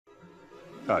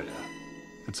Oh yeah,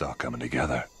 it's all coming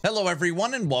together. Hello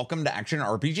everyone and welcome to Action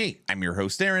RPG. I'm your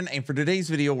host Aaron, and for today's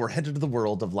video we're headed to the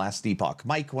world of Last Epoch.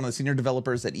 Mike, one of the senior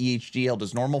developers at EHG, held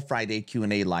his normal Friday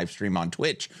Q&A live stream on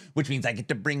Twitch, which means I get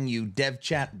to bring you Dev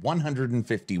Chat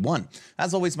 151.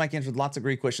 As always, Mike answered lots of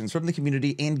great questions from the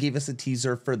community and gave us a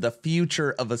teaser for the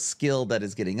future of a skill that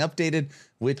is getting updated,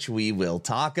 which we will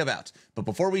talk about. But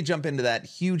before we jump into that,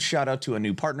 huge shout out to a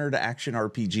new partner to Action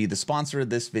RPG, the sponsor of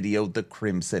this video, the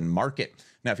Crimson Market.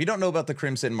 Now, if you don't know about the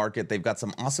Crimson Market, they've got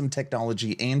some awesome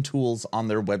technology and tools on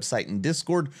their website and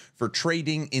Discord for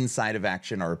trading inside of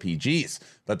Action RPGs.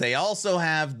 But they also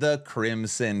have the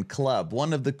Crimson Club,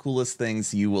 one of the coolest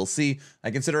things you will see. I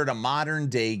consider it a modern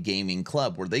day gaming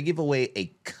club where they give away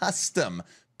a custom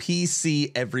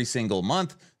PC every single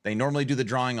month. They normally do the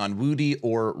drawing on Woody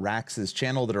or Rax's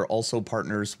channel that are also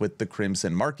partners with the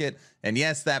Crimson Market. And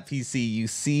yes, that PC you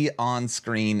see on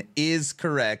screen is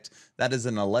correct. That is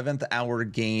an 11th hour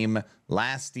game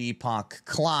Last Epoch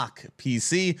clock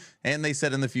PC. And they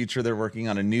said in the future they're working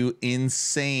on a new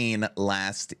insane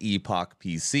Last Epoch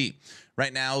PC.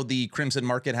 Right now, the Crimson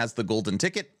Market has the golden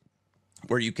ticket,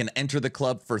 where you can enter the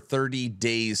club for 30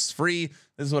 days free.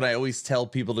 This is what I always tell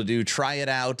people to do. Try it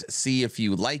out, see if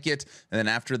you like it. And then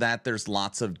after that, there's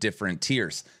lots of different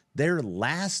tiers. Their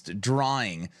last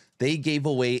drawing, they gave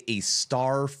away a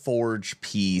Starforge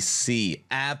PC.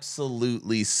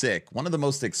 Absolutely sick. One of the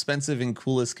most expensive and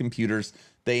coolest computers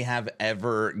they have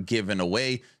ever given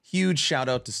away. Huge shout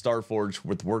out to Starforge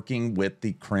with working with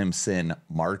the Crimson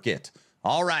Market.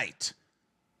 All right.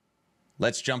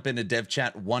 Let's jump into Dev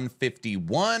Chat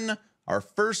 151. Our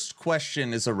first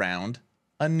question is around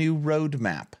a new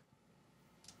roadmap.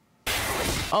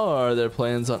 Are there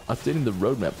plans on updating the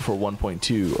roadmap for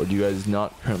 1.2, or do you guys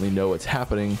not currently know what's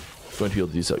happening? Going to be able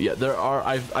to do so? Yeah, there are.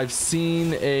 I've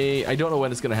seen a. I don't know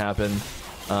when it's going to happen,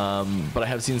 but I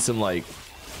have seen some like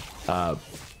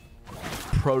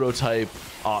prototype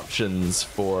options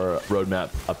for roadmap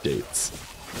updates.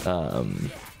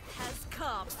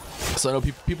 So I know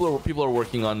people are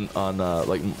working on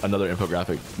like another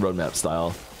infographic roadmap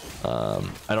style.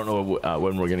 I don't know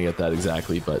when we're gonna get that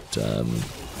exactly, but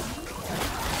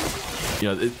you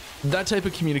know, that type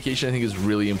of communication I think is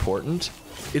really important.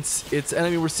 And I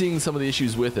mean, we're seeing some of the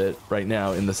issues with it right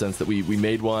now in the sense that we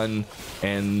made one,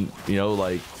 and you know,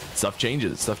 like stuff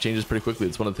changes pretty quickly.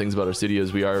 It's one of the things about our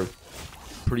studios. We are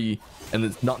pretty, and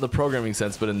it's not in the programming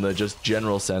sense, but in the just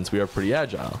general sense, we are pretty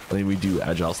agile. I mean, we do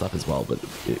agile stuff as well, but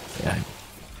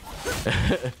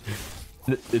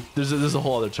there's a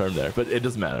whole other term there, but it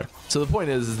doesn't matter. So the point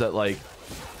is that like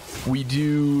we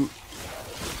do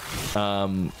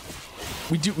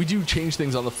change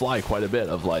things on the fly quite a bit,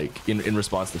 of like in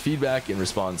response to feedback, in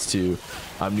response to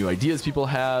new ideas people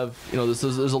have. You know,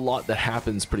 there's a lot that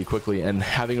happens pretty quickly, and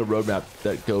having a roadmap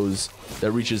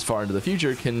that reaches far into the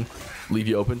future can leave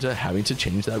you open to having to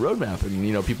change that roadmap. And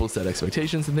you know, people set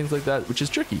expectations and things like that, which is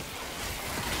tricky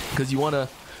because you want to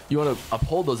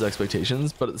uphold those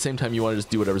expectations, but at the same time you want to just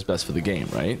do whatever's best for the game,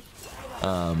 right?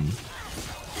 I'm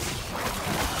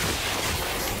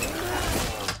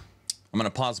going to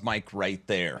pause Mike right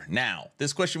there. Now,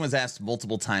 this question was asked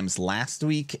multiple times last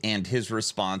week, and his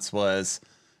response was,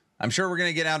 I'm sure we're going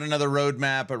to get out another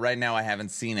roadmap, but right now I haven't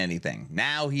seen anything.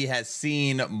 Now he has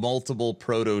seen multiple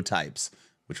prototypes,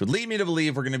 which would lead me to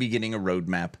believe we're going to be getting a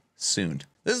roadmap soon.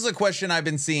 This is a question I've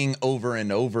been seeing over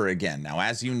and over again. Now,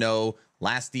 as you know,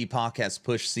 Last Epoch has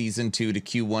pushed Season 2 to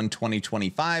Q1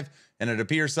 2025, and it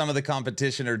appears some of the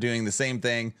competition are doing the same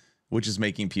thing, which is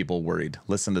making people worried.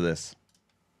 Listen to this.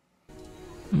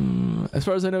 As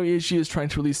far as I know, EHG is trying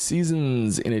to release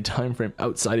seasons in a time frame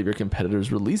outside of your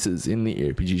competitors' releases in the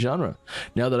RPG genre.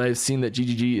 Now that I've seen that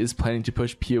GGG is planning to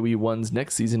push PoE 1's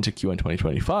next season to Q1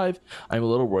 2025, I'm a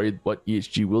little worried what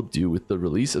EHG will do with the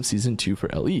release of Season 2 for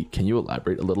LE. Can you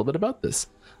elaborate a little bit about this?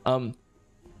 I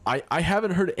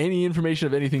haven't heard any information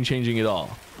of anything changing at all.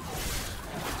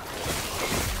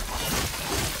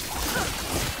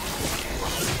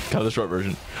 Kind of the short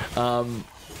version.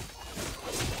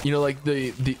 You know, like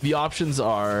the options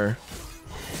are,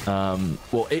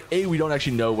 well, we don't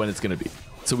actually know when it's going to be.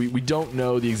 So we don't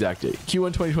know the exact date.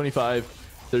 Q1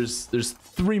 2025, there's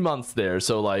 3 months there.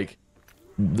 So like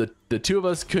the two of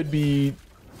us could be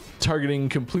targeting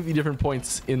completely different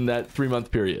points in that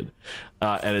 3-month period.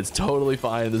 And it's totally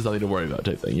fine. There's nothing to worry about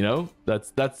type thing, you know?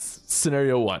 That's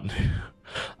scenario 1.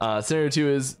 Scenario 2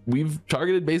 is we've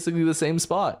targeted basically the same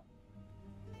spot,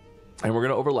 and we're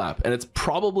going to overlap, and it's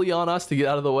probably on us to get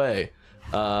out of the way.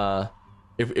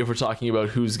 If we're talking about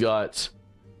who's got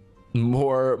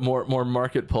more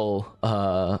market pull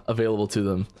available to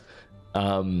them.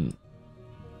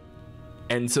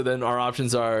 And so then our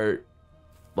options are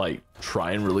like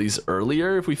try and release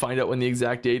earlier if we find out when the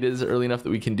exact date is early enough that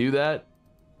we can do that.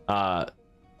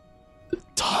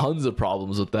 Tons of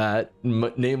problems with that,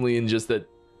 namely in just that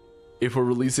if we're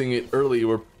releasing it early,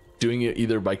 we're doing it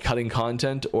either by cutting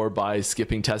content or by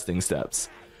skipping testing steps,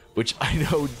 which I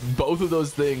know both of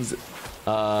those things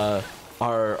are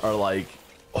like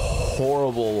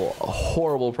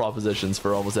horrible propositions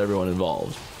for almost everyone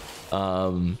involved.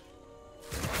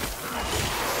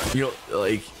 You know,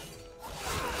 like,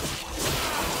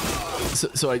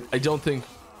 so I don't think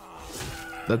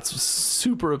that's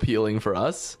super appealing for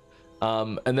us.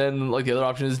 And then like the other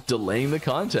option is delaying the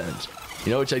content,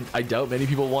 you know, which I doubt many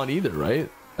people want either, right?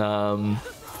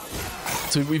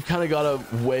 So we've kind of got to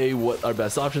weigh what our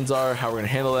best options are, how we're going to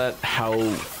handle that, how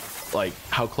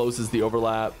close is the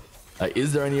overlap,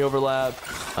 is there any overlap?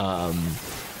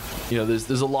 You know,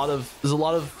 there's a lot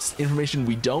of information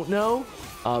we don't know,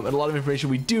 and a lot of information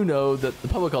we do know that the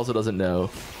public also doesn't know.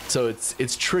 So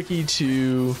it's tricky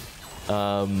to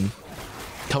come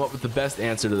up with the best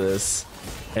answer to this,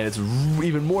 and it's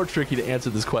even more tricky to answer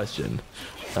this question.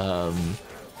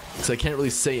 So I can't really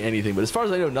say anything, but as far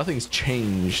as I know, nothing's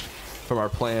changed from our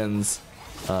plans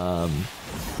for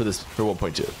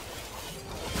 1.2.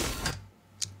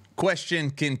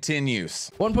 Question continues.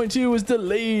 1.2 was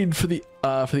delayed for the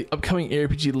upcoming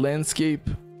ARPG landscape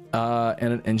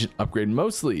and an engine upgrade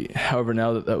mostly. However,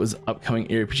 now that was upcoming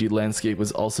ARPG landscape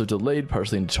was also delayed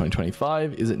partially into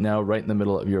 2025, is it now right in the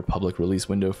middle of your public release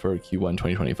window for Q1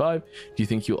 2025? Do you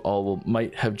think you all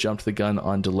might have jumped the gun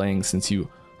on delaying since you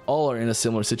all are in a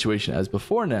similar situation as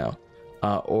before now?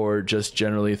 Or just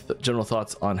general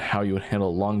thoughts on how you would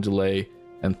handle long delay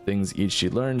and things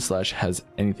EHG learned / has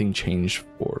anything changed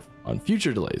on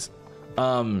future delays?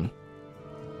 I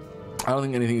don't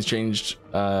think anything's changed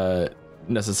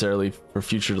necessarily for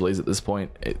future delays at this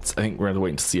point. I think we're gonna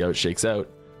wait to see how it shakes out.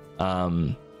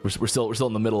 We're still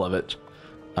in the middle of it,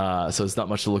 so it's not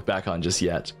much to look back on just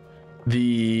yet.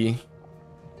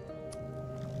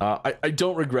 I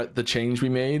don't regret the change we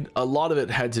made. A lot of it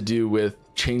had to do with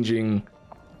changing.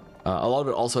 A lot of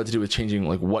it also had to do with changing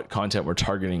like what content we're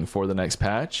targeting for the next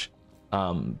patch,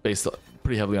 based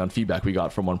pretty heavily on feedback we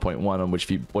got from 1.1 on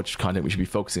which content we should be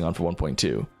focusing on for 1.2.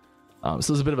 So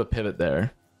there's a bit of a pivot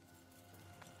there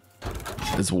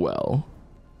as well.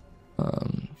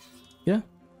 Yeah.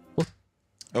 Well,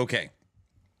 Okay.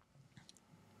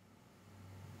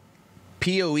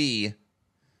 PoE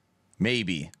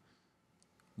maybe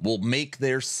will make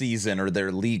their season or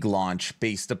their league launch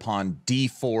based upon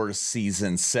D4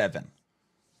 Season 7.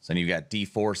 So you've got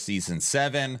D4 Season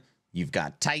 7, you've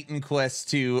got Titan Quest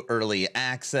 2 Early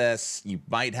Access, you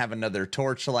might have another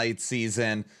Torchlight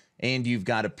season, and you've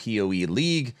got a PoE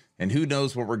League, and who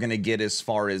knows what we're going to get as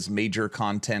far as major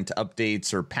content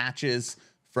updates or patches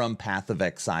from Path of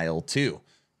Exile 2.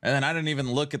 And then I didn't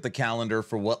even look at the calendar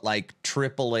for what like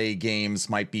AAA games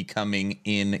might be coming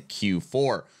in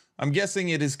Q4. I'm guessing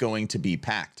it is going to be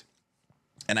packed.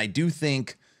 And I do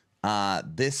think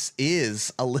this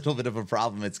is a little bit of a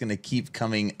problem. It's going to keep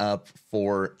coming up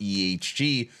for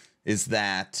EHG, is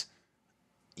that,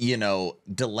 you know,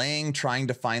 delaying, trying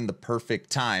to find the perfect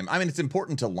time. I mean, it's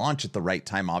important to launch at the right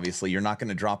time, obviously. You're not going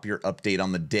to drop your update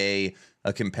on the day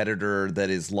a competitor that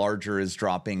is larger is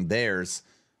dropping theirs.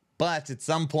 But at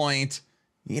some point,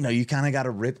 you know, you kind of got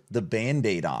to rip the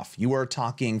Band-Aid off. You are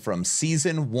talking from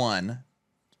Season 1,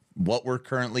 what we're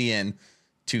currently in,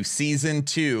 to Season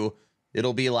 2,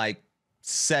 it'll be like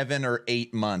 7 or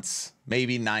 8 months,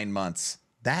 maybe 9 months.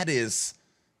 That is,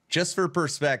 just for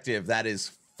perspective, that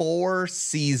is 4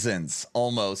 seasons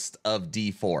almost of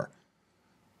D4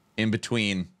 in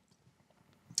between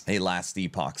a last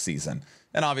Epoch season.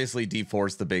 And obviously D4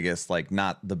 is the biggest, like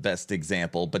not the best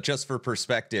example, but just for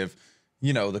perspective,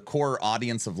 you know, the core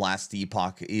audience of last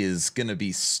Epoch is going to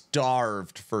be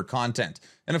starved for content.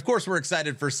 And of course, we're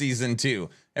excited for Season 2.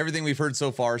 Everything we've heard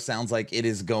so far sounds like it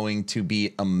is going to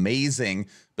be amazing,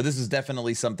 but this is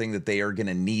definitely something that they are going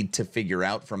to need to figure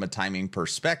out from a timing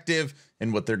perspective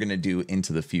and what they're going to do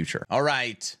into the future. All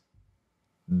right.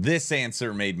 This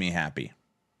answer made me happy.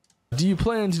 do you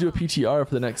plan to do a PTR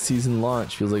for the next season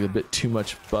launch? Feels like a bit too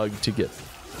much bug to get.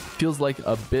 Feels like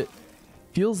a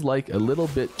little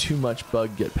bit too much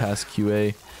bug get past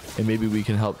QA, and maybe we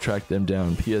can help track them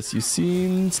down. PS, you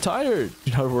seems tired.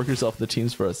 You know how to work yourself in the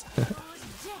teams for us.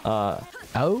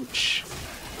 Ouch.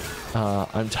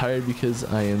 I'm tired because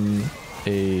I am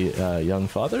a young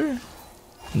father.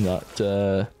 Not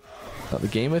the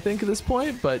game, I think, at this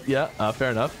point, but yeah,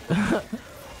 fair enough.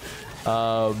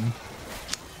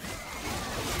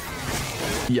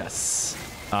 Yes,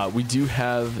 we do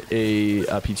have a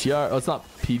PTR. Oh, it's not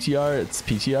PTR, it's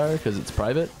PTR because it's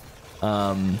private.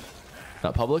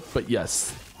 not public, but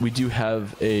yes, we do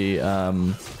have a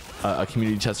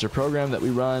community tester program that we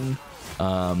run.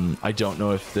 I don't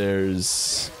know if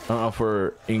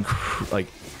we're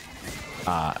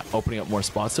opening up more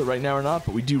spots to it right now or not,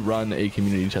 but we do run a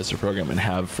community tester program and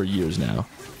have for years now,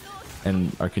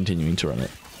 and are continuing to run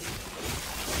it.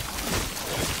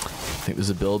 I think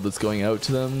there's a build that's going out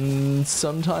to them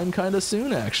sometime kind of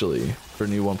soon, actually, for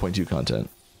new 1.2 content.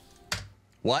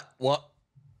 What?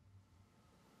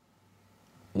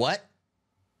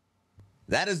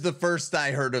 That is the first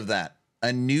I heard of that.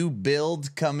 A new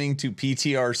build coming to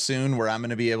PTR soon where I'm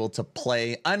going to be able to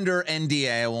play under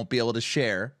NDA. I won't be able to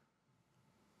share.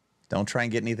 Don't try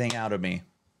and get anything out of me.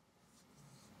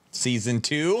 Season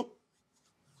 2?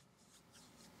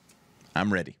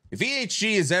 I'm ready. If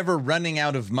EHG is ever running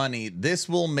out of money, this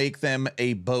will make them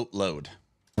a boatload.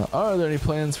 Are there any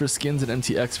plans for skins and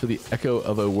MTX for the Echo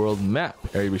of a World map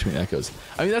area between echoes?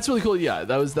 I mean, that's really cool. Yeah,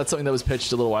 that's something that was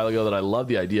pitched a little while ago that I love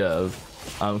the idea of,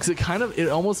 because it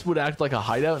almost would act like a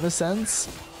hideout in a sense,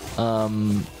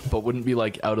 but wouldn't be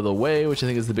like out of the way, which I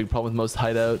think is the big problem with most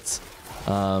hideouts.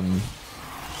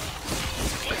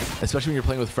 Especially when you're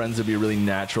playing with friends, it'd be a really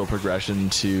natural progression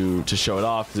to show it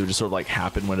off, because it would just sort of like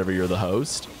happen whenever you're the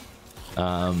host.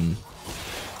 And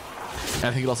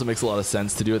I think it also makes a lot of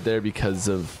sense to do it there because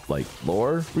of like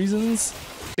lore reasons.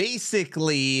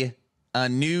 Basically, a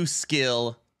new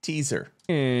skill teaser.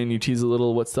 And you tease a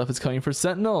little what stuff is coming for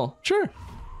Sentinel. Sure.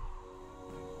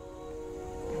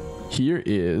 Here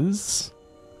is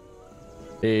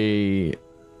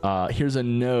here's a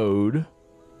node.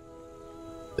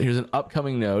 Here's an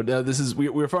upcoming node. This is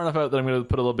we're far enough out that I'm going to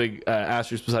put a little big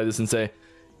asterisk beside this and say,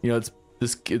 you know,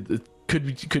 it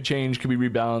could change, could be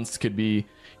rebalanced, could be,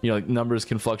 you know, like numbers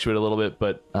can fluctuate a little bit,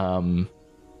 but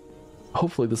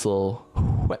hopefully this will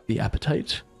whet the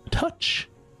appetite a touch.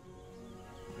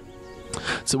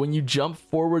 So when you jump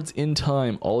forwards in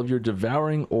time, all of your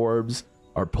devouring orbs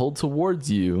are pulled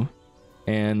towards you,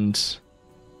 and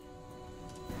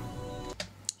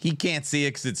he can't see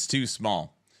it because it's too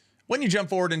small. When you jump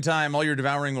forward in time, all your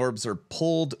devouring orbs are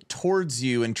pulled towards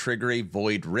you and trigger a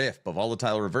void rift. But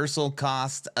volatile reversal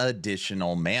cost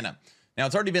additional mana. Now,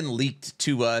 it's already been leaked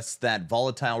to us that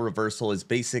volatile reversal is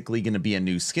basically going to be a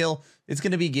new skill. It's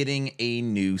going to be getting a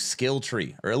new skill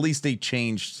tree, or at least a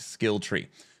changed skill tree.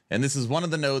 And this is one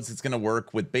of the nodes that's going to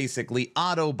work with basically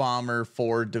auto bomber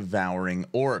for devouring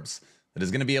orbs. That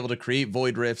is going to be able to create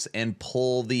void rifts and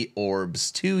pull the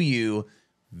orbs to you.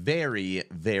 Very,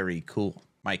 very cool.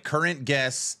 My current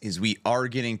guess is we are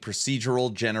getting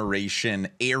procedural generation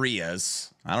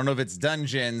areas. I don't know if it's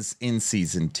dungeons in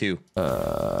season 2. All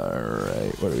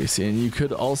right, what are we seeing? You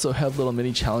could also have little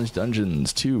mini challenge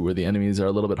dungeons too, where the enemies are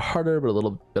a little bit harder, but a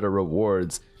little better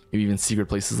rewards. Maybe even secret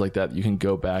places like that you can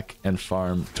go back and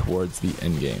farm towards the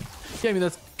end game. Yeah, I mean,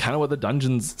 that's kind of what the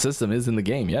dungeons system is in the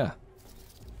game, yeah.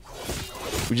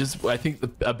 I think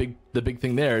the big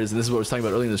thing there is, and this is what I was talking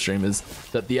about earlier in the stream, is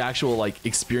that the actual like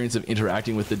experience of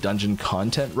interacting with the dungeon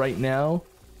content right now,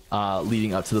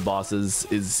 leading up to the bosses,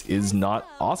 is not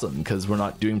awesome, because we're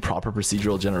not doing proper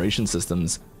procedural generation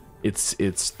systems. It's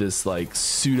this like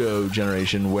pseudo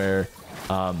generation where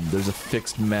there's a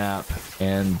fixed map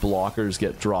and blockers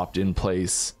get dropped in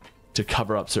place to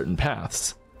cover up certain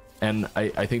paths, and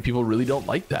I think people really don't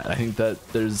like that. I think that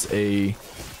there's a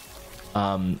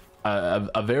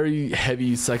very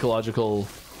heavy psychological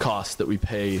cost that we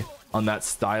pay on that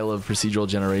style of procedural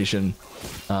generation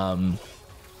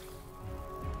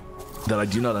that I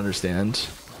do not understand.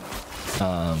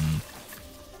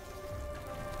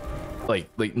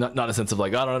 Like not a sense of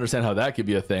like, I don't understand how that could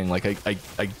be a thing. Like I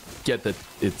get that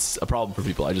it's a problem for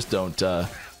people. I just don't I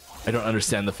don't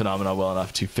understand the phenomena well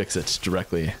enough to fix it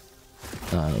directly,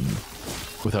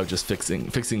 without just fixing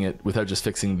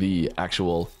the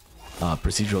actual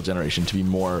procedural generation to be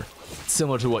more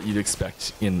similar to what you'd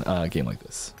expect in a game like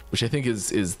this, which I think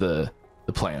is the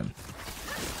plan.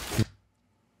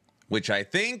 Which I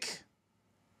think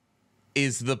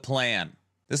is the plan.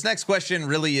 This next question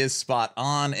really is spot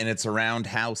on, and it's around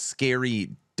how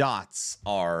scary dots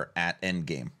are at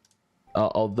endgame.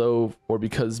 Although, or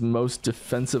because most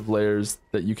defensive layers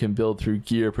that you can build through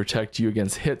gear protect you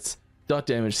against hits, dot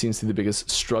damage seems to be the biggest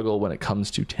struggle when it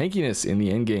comes to tankiness in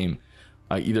the endgame.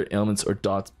 Either ailments or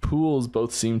dots pools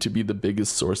both seem to be the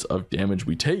biggest source of damage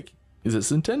we take. Is this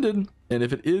intended? And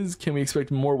if it is, can we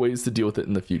expect more ways to deal with it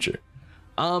in the future?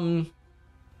 I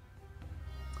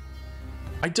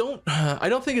don't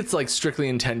think it's like strictly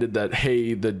intended that,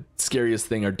 hey, the scariest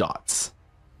thing are dots,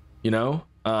 you know?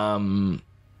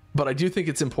 But I do think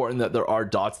it's important that there are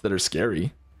dots that are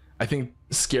scary. I think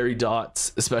scary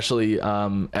dots, especially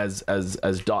as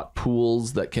dot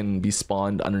pools that can be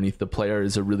spawned underneath the player,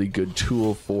 is a really good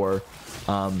tool for.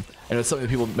 And it's something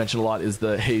that people mention a lot is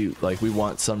the, hey, like we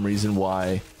want some reason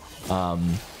why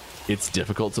it's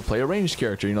difficult to play a ranged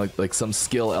character. You know, like some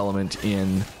skill element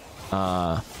in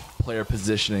player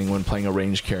positioning when playing a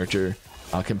ranged character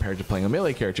compared to playing a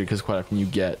melee character, because quite often you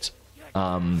get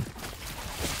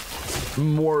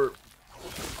more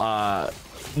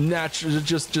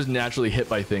just naturally hit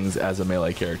by things as a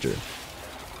melee character,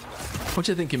 which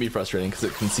I think can be frustrating because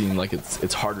it can seem like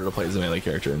it's harder to play as a melee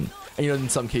character, and you know, in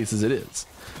some cases it is.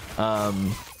 So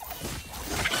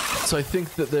I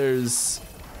think that there's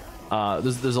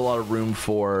a lot of room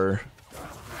for,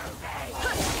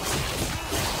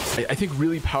 I think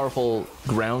really powerful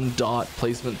ground dot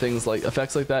placement things, like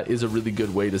effects like that, is a really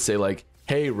good way to say like,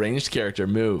 hey, ranged character,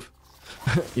 move.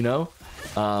 You know,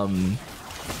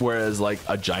 whereas like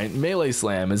a giant melee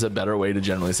slam is a better way to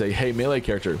generally say, hey, melee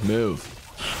character, move.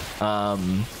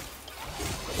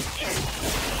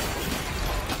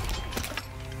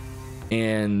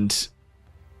 And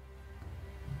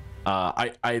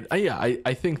I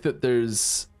think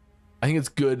that I think it's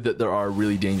good that there are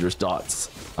really dangerous dots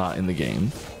in the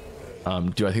game.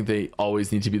 Do I think they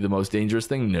always need to be the most dangerous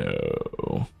thing?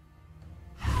 No.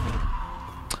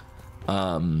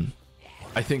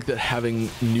 I think that having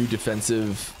new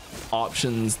defensive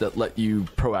options that let you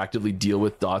proactively deal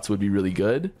with dots would be really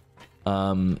good.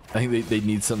 I think they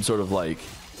need some sort of like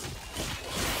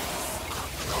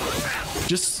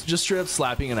just straight up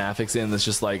slapping an affix in that's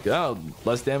just like, oh,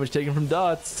 less damage taken from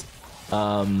dots,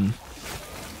 or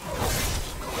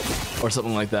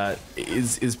something like that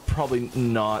is probably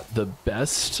not the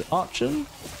best option.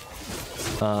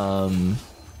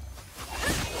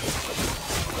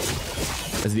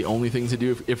 As the only thing to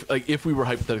do if we were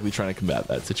hypothetically trying to combat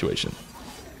that situation.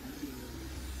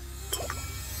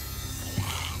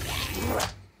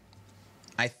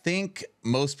 I think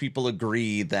most people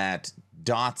agree that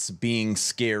dots being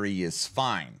scary is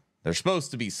fine. They're supposed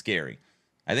to be scary.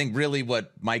 I think really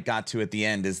what Mike got to at the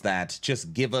end is that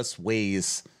just give us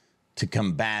ways to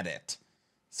combat it.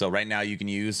 So right now you can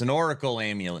use an Oracle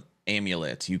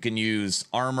amulet. You can use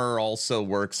armor, also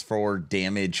works for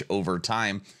damage over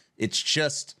time. It's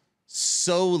just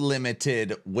so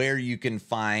limited where you can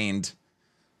find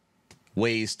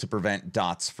ways to prevent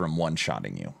dots from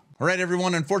one-shotting you. All right,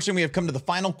 everyone. Unfortunately, we have come to the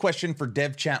final question for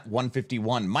Dev Chat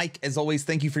 151. Mike, as always,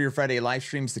 thank you for your Friday live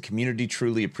streams. The community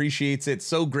truly appreciates it.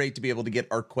 So great to be able to get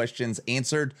our questions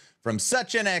answered from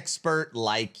such an expert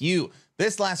like you.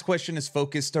 This last question is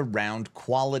focused around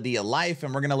quality of life,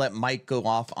 and we're going to let Mike go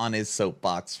off on his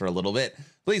soapbox for a little bit.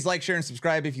 Please like, share, and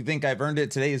subscribe if you think I've earned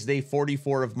it. Today is day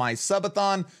 44 of my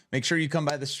subathon. Make sure you come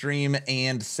by the stream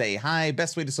and say hi.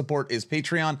 Best way to support is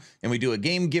Patreon, and we do a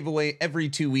game giveaway every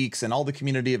 2 weeks, and all the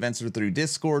community events are through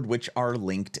Discord, which are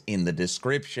linked in the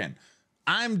description.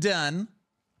 I'm done.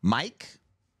 Mike,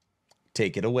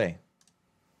 take it away.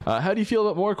 How do you feel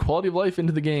about more quality of life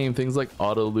into the game? Things like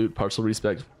auto loot, partial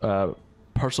respec of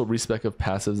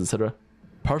passives, etc.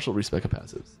 Partial respec of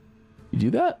passives. You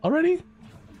do that already?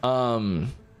 I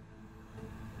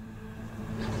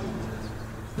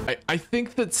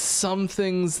think that some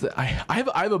things that I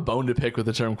have a bone to pick with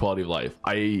the term quality of life.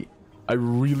 I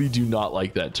really do not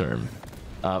like that term.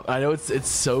 I know it's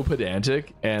so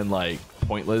pedantic and like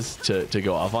pointless to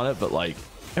go off on it, but like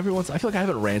every once I feel like I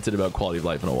haven't ranted about quality of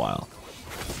life in a while.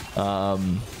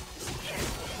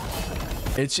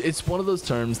 It's one of those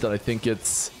terms that I think it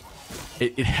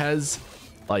has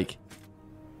like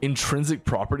intrinsic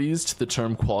properties to the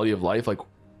term quality of life. Like,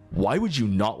 why would you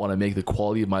not want to make the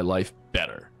quality of my life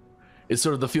better? It's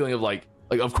sort of the feeling of like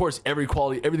of course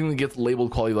everything that gets labeled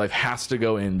quality of life has to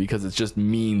go in because it's just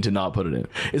mean to not put it in.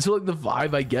 It's sort of like the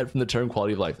vibe I get from the term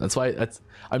quality of life. That's why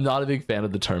I'm not a big fan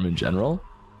of the term in general.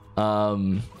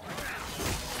 And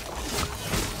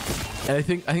I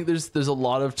think there's a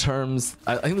lot of terms.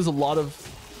 I think there's a lot of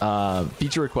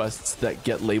feature requests that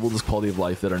get labeled as quality of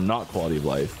life that are not quality of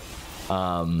life.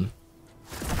 And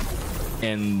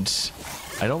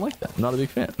I don't like that. I'm not a big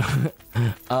fan.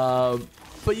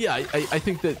 But yeah, I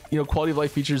think that, you know, quality of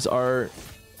life features are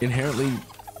inherently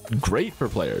great for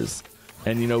players,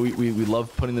 and you know, we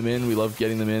love putting them in. We love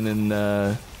getting them in and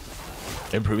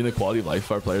improving the quality of life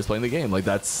of our players playing the game. Like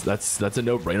that's a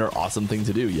no-brainer, awesome thing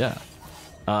to do. Yeah.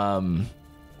 I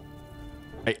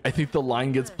think the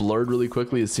line gets blurred really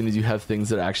quickly as soon as you have things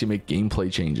that actually make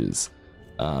gameplay changes.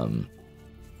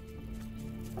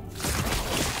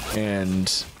 And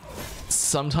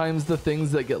sometimes the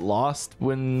things that get lost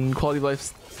when quality of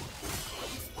life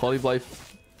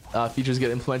features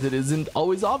get implemented isn't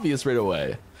always obvious right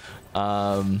away.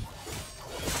 And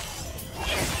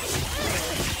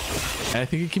I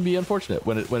think it can be unfortunate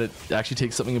when it actually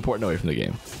takes something important away from the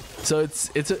game. So I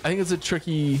think it's a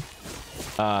tricky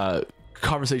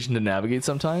conversation to navigate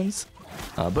sometimes.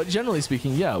 But generally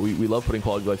speaking, yeah, we love putting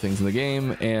quality of life things in the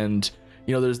game, and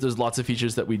you know, there's lots of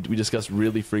features that we discuss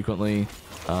really frequently.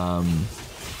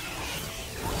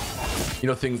 You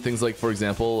know, things like, for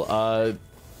example,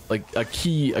 like a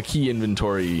key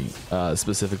inventory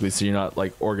specifically, so you're not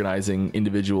like organizing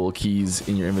individual keys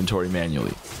in your inventory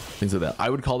manually, things like that. I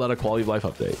would call that a quality of life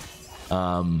update,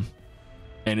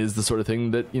 and is the sort of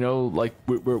thing that, you know, like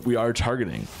we are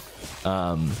targeting.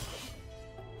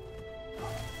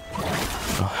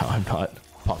 Oh, I'm not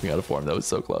popping out of form. That was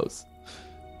so close.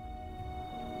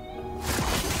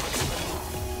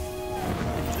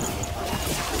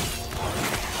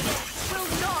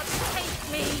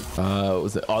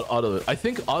 Was it auto loot? I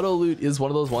think auto loot is one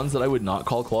of those ones that I would not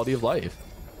call quality of life.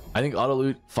 I think auto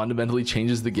loot fundamentally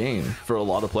changes the game for a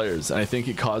lot of players, and I think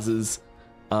it causes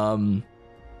I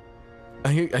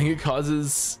think it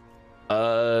causes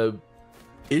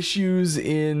issues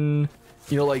in,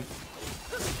 you know, like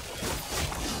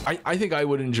I think I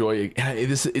would enjoy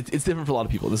this. It's different for a lot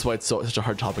of people. This is why it's such a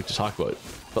hard topic to talk about.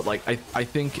 But like I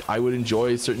think I would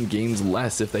enjoy certain games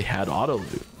less if they had auto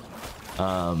loot.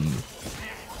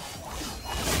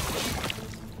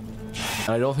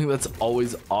 And I don't think that's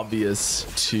always obvious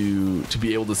to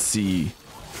be able to see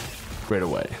right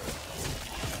away.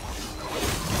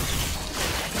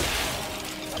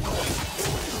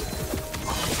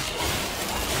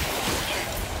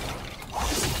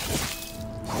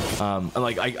 And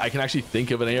like I can actually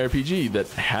think of an ARPG that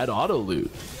had auto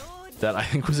loot that I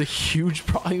think was a huge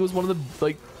problem. I think it was one of the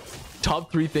like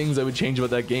top 3 things I would change about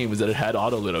that game, was that it had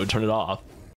auto loot. I would turn it off.